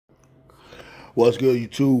What's good,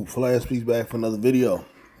 YouTube? Flash Speaks back for another video.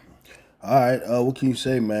 All right, what can you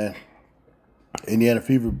say, man? Indiana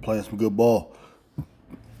Fever playing some good ball.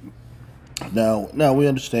 Now we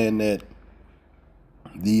understand that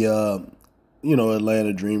the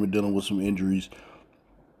Atlanta Dream are dealing with some injuries.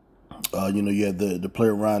 You had the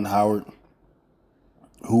player Ryan Howard,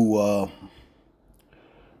 who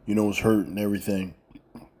was hurt and everything,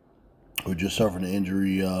 who just suffered an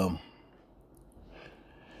injury.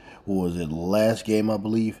 What was it? Last game, I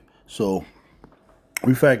believe. So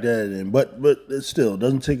we factor that in, but it still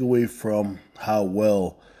doesn't take away from how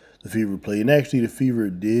well the Fever played. And actually, the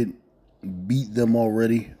Fever did beat them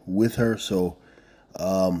already with her. So,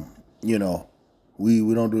 we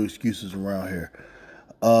don't do excuses around here.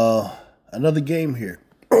 Another game here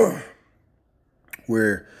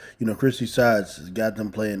where Christy Sides has got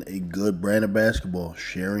them playing a good brand of basketball,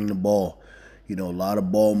 sharing the ball. A lot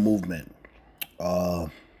of ball movement,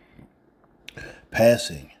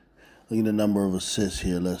 passing. Look at the number of assists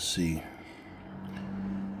here. Let's see.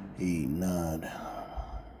 8, 9.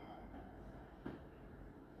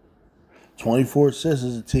 24 assists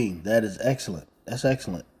as a team. That is excellent. That's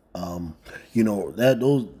excellent.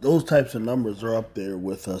 Those types of numbers are up there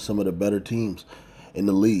with some of the better teams in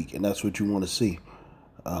the league, and that's what you want to see.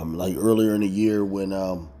 Like earlier in the year when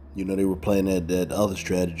they were playing that other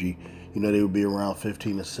strategy, they would be around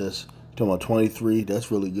 15 assists. You're talking about 23,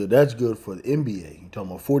 that's really good. That's good for the NBA. You're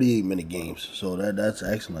talking about 48-minute games, so that's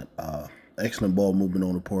excellent. Excellent ball movement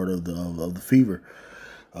on the part of the Fever.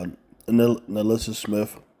 Nalyssa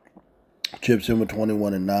Smith chips in with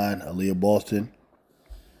 21 and 9. Aaliyah Boston,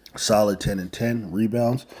 solid 10 and 10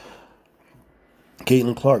 rebounds.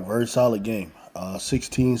 Caitlin Clark, very solid game.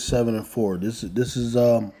 16, 7 and 4.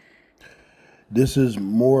 This is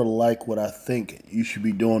more like what I think you should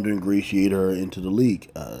be doing to ingratiate her into the league.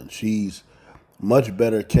 She's much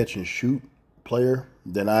better catch and shoot player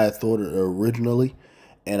than I thought originally,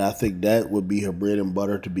 and I think that would be her bread and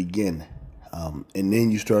butter to begin. And then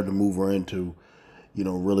you start to move her into,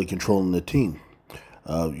 really controlling the team.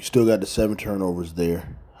 You still got the 7 turnovers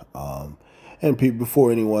there. And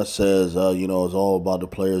before anyone says, it's all about the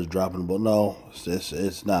players dropping the ball. No,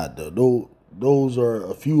 it's not. Those are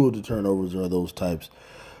a few of the turnovers are those types.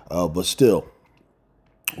 But still,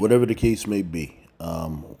 whatever the case may be,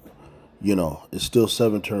 it's still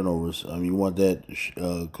 7 turnovers. You want that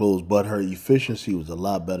close, but her efficiency was a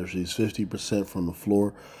lot better. She's 50% from the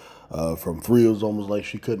floor. From 3, it was almost like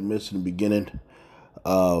she couldn't miss in the beginning.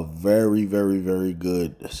 Very, very, very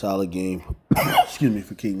good. Solid game. Excuse me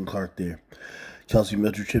for Caitlin Clark there. Kelsey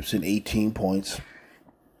Mitchell chips in 18 points.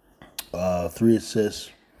 3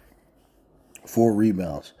 assists. 4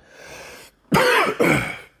 rebounds.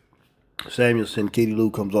 Samuelson, Katie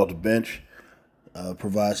Lou comes off the bench.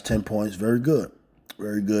 Provides 10 points. Very good.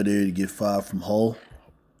 Very good there to get 5 from Hull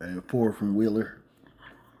and 4 from Wheeler.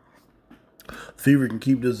 Fever can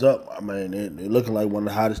keep this up. They're looking like one of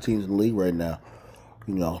the hottest teams in the league right now.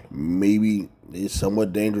 Maybe it's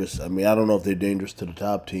somewhat dangerous. I don't know if they're dangerous to the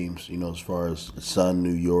top teams, as far as the Sun,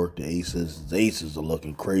 New York, the Aces. The Aces are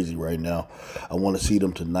looking crazy right now. I want to see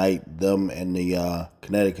them tonight, them and the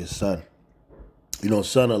Connecticut Sun.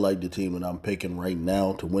 Sun are like the team that I'm picking right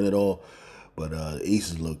now to win it all. But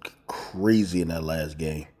Aces look crazy in that last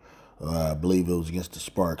game. I believe it was against the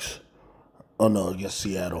Sparks. Oh, no, against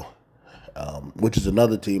Seattle. Which is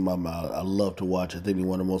another team I love to watch. I think they're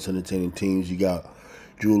one of the most entertaining teams. You got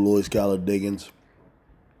Drew Lloyd, Skylar Diggins,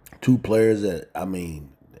 2 players that,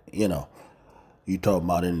 you talk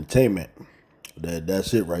about entertainment.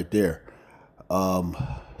 That's it right there.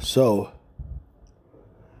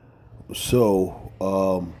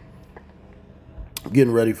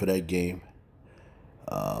 Getting ready for that game.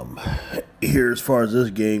 Here, as far as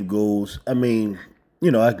this game goes, I can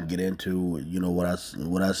get into what I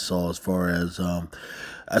saw as far as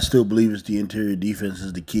I still believe it's the interior defense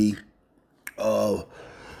is the key.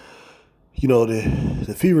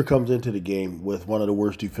 The Fever comes into the game with one of the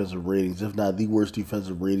worst defensive ratings, if not the worst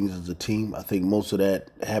defensive ratings as a team. I think most of that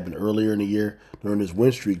happened earlier in the year. During this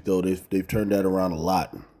win streak, though, they've turned that around a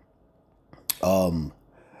lot.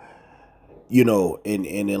 In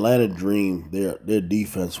Atlanta Dream, their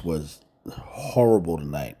defense was horrible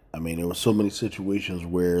tonight. There were so many situations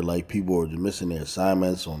where people were just missing their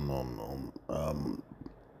assignments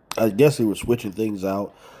I guess they were switching things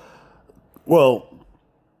out. Well,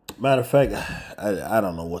 matter of fact, I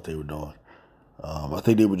don't know what they were doing. I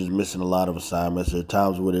think they were just missing a lot of assignments. There are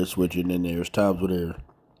times where they're switching, and there's times where they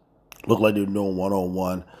look like they're doing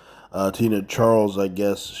one-on-one. Tina Charles, I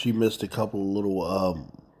guess, she missed a couple of little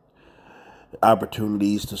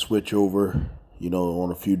opportunities to switch over.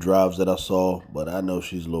 on a few drives that I saw, but I know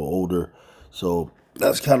she's a little older. So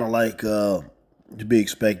that's kind of like to be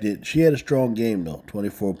expected. She had a strong game, though.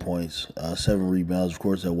 24 points, 7 rebounds. Of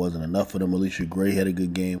course, that wasn't enough for them. Alicia Gray had a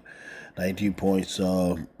good game. 19 points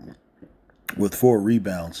with 4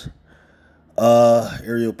 rebounds.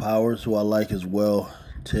 Ariel Powers, who I like as well,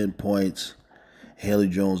 10 points. Haley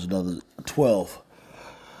Jones, another 12.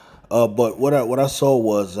 But what I saw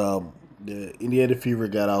was the Indiana Fever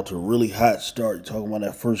got out to a really hot start. You're talking about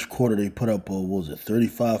that first quarter, they put up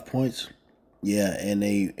 35 points? Yeah,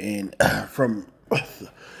 and from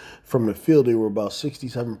from the field they were about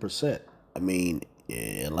 67%. I mean,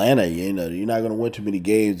 Atlanta, you're not going to win too many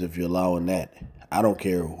games if you're allowing that. I don't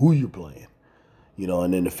care who you're playing.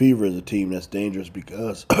 And then the Fever is a team that's dangerous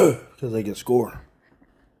because because they can score.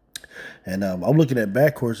 And I'm looking at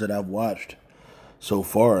backcourts that I've watched so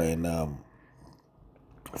far, and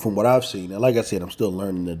from what I've seen, and like I said, I'm still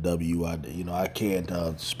learning the W. I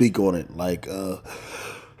can't speak on it like,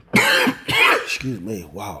 excuse me,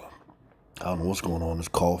 wow, I don't know what's going on. This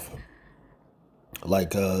cough,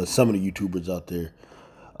 like some of the YouTubers out there,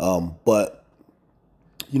 but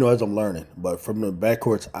as I'm learning, but from the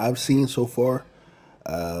backcourts I've seen so far.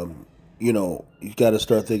 You got to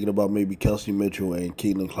start thinking about maybe Kelsey Mitchell and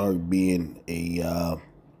Caitlin Clark being a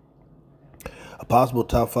possible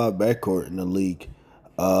top 5 backcourt in the league.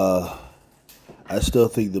 I still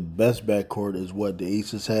think the best backcourt is what the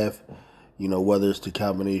Aces have. Whether it's the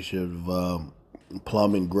combination of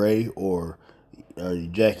Plum and Gray or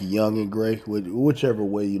Jackie Young and Gray, whichever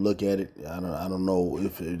way you look at it. I don't know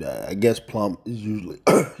if I guess Plum is usually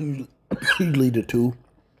usually the two.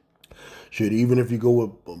 Shit, even if you go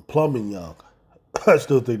with Plum and Young, I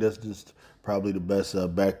still think that's just probably the best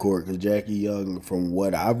backcourt because Jackie Young, from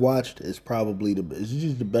what I've watched, is probably it's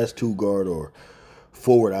just the best 2 guard or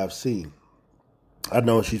forward I've seen. I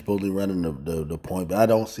know she's supposed to be running the point, but I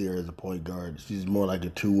don't see her as a point guard. She's more like a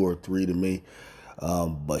 2 or 3 to me.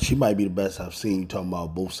 But she might be the best I've seen. You're talking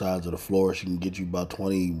about both sides of the floor. She can get you about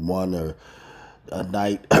 21 or a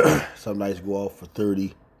night. Some nights go off for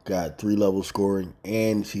 30. Got 3-level scoring,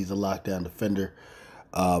 and she's a lockdown defender.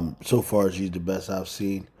 So far, she's the best I've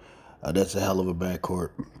seen. That's a hell of a backcourt.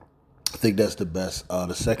 I think that's the best.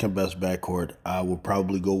 The second best backcourt I would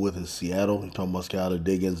probably go with is Seattle. You're talking about Skylar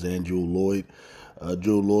Diggins and Jewel Lloyd.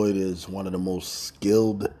 Jewel Lloyd is one of the most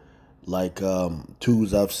skilled,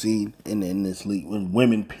 twos I've seen in this league. In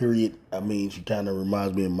women, period. I mean, she kind of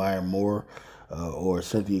reminds me of Maya Moore or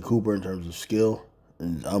Cynthia Cooper in terms of skill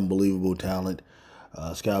and unbelievable talent.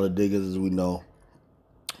 Skylar Diggins, as we know,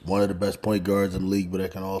 one of the best point guards in the league, but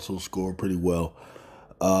that can also score pretty well.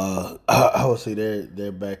 I would say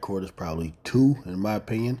their backcourt is probably 2, in my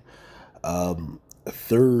opinion.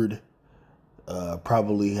 Third,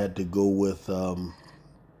 probably had to go with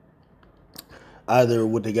either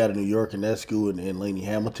what they got in New York and Escu and Laney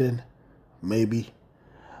Hamilton, maybe,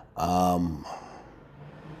 or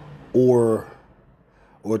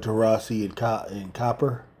Tarasi and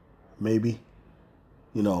Copper, maybe.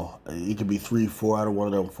 It could be 3-4 out of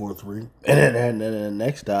one of them, 4-3. And then the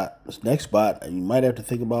next spot, you might have to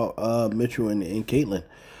think about Mitchell and Caitlin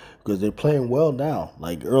because they're playing well now.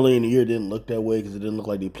 Like early in the year, it didn't look that way because it didn't look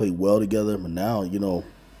like they played well together. But now, they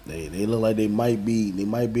look like they might be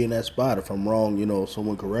in that spot. If I'm wrong,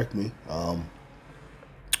 someone correct me. I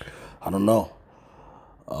don't know.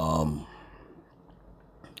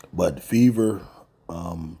 But the Fever,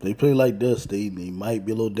 they play like this. They might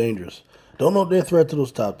be a little dangerous. Don't know if they're a threat to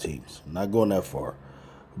those top teams. Not going that far.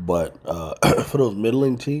 But for those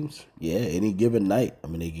middling teams, yeah, any given night, I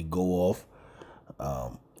mean, they could go off.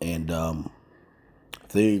 And if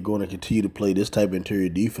they're going to continue to play this type of interior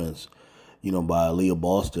defense, by Aaliyah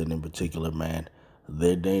Boston in particular, man,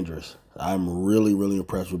 they're dangerous. I'm really, really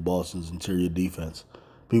impressed with Boston's interior defense.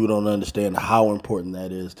 People don't understand how important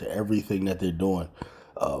that is to everything that they're doing.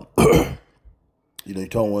 You're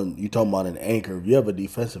talking about an anchor. If you have a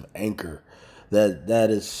defensive anchor, that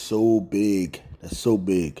is so big. That's so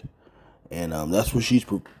big, and that's what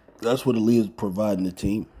Aaliyah's providing the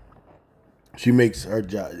team. She makes her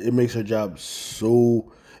job. It makes her job so.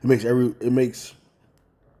 It makes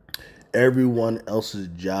everyone else's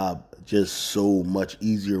job just so much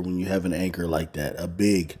easier when you have an anchor like that, a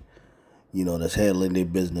big, that's handling their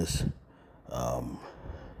business. Like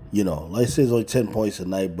I said, it's only 10 points a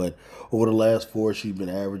night, but over the last 4, she's been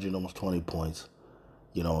averaging almost 20 points.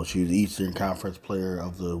 She was Eastern Conference Player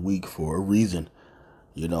of the Week for a reason,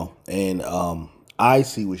 and I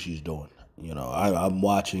see what she's doing. I'm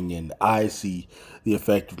watching and I see the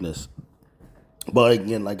effectiveness. But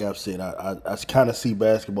again, like I've said, I kind of see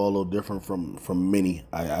basketball a little different from many.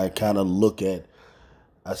 I kind of look at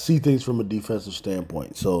I see things from a defensive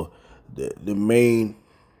standpoint. So the main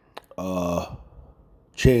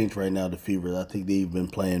change right now, the Fever, I think they've been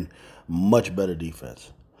playing much better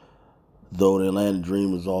defense. Though the Atlanta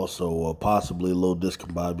Dream is also possibly a little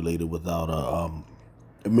discombobulated without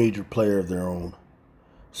a major player of their own.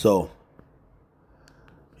 So,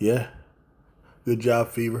 yeah, good job,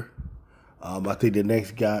 Fever. I think the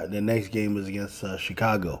next game is against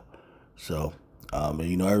Chicago. So,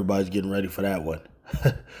 everybody's getting ready for that one.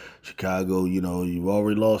 Chicago, you've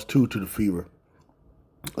already lost 2 to the Fever.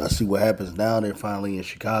 Let's see what happens now. They're finally in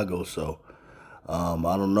Chicago, so I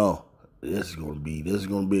don't know. This is gonna be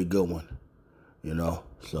a good one,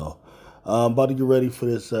 So I'm about to get ready for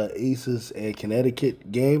this Aces and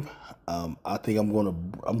Connecticut game. I think I'm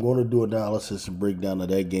gonna do analysis and breakdown of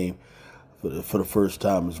that game for the first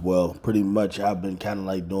time as well. Pretty much, I've been kind of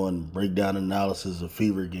like doing breakdown analysis of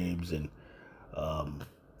Fever games and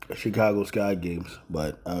Chicago Sky games,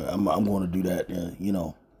 but I'm going to do that.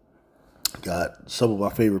 Got some of my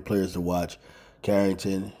favorite players to watch: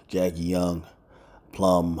 Carrington, Jackie Young,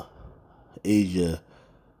 Plum, Asia.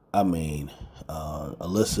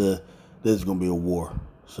 Alyssa. This is going to be a war.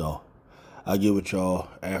 So I'll get with y'all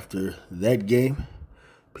after that game.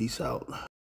 Peace out.